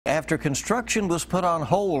After construction was put on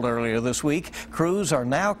hold earlier this week, crews are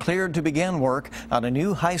now cleared to begin work on a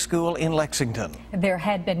new high school in Lexington. There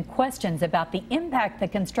had been questions about the impact the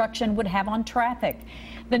construction would have on traffic.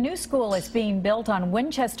 The new school is being built on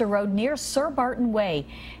Winchester Road near Sir Barton Way.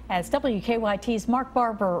 As WKYT's Mark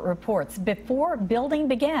Barber reports, before building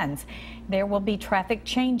begins, there will be traffic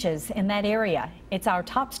changes in that area. It's our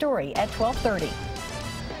top story at 12:30.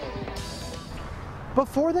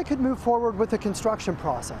 Before they could move forward with the construction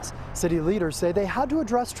process, city leaders say they had to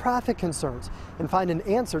address traffic concerns and find an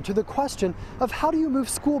answer to the question of how do you move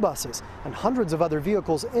school buses and hundreds of other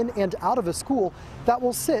vehicles in and out of a school that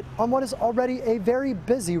will sit on what is already a very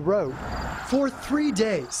busy road. For 3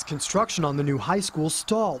 days, construction on the new high school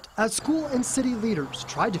stalled as school and city leaders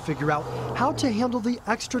tried to figure out how to handle the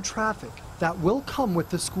extra traffic that will come with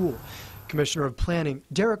the school. Commissioner of Planning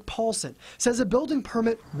Derek Paulson says a building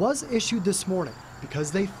permit was issued this morning because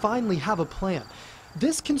they finally have a plan.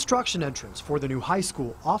 This construction entrance for the new high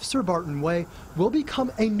school off Sir Barton Way will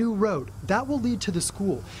become a new road that will lead to the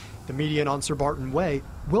school. The median on Sir Barton Way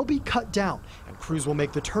will be cut down and crews will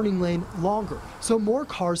make the turning lane longer so more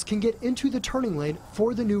cars can get into the turning lane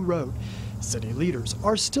for the new road. City leaders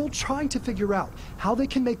are still trying to figure out how they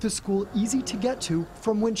can make the school easy to get to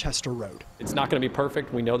from Winchester Road. It's not going to be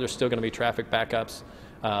perfect. We know there's still going to be traffic backups,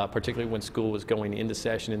 particularly when school is going into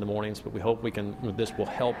session in the mornings, but we hope this will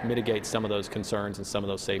help mitigate some of those concerns and some of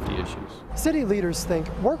those safety issues. City leaders think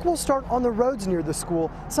work will start on the roads near the school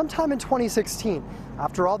sometime in 2016,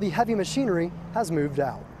 after all the heavy machinery has moved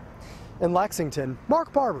out. In Lexington,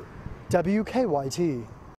 Mark Barber, WKYT.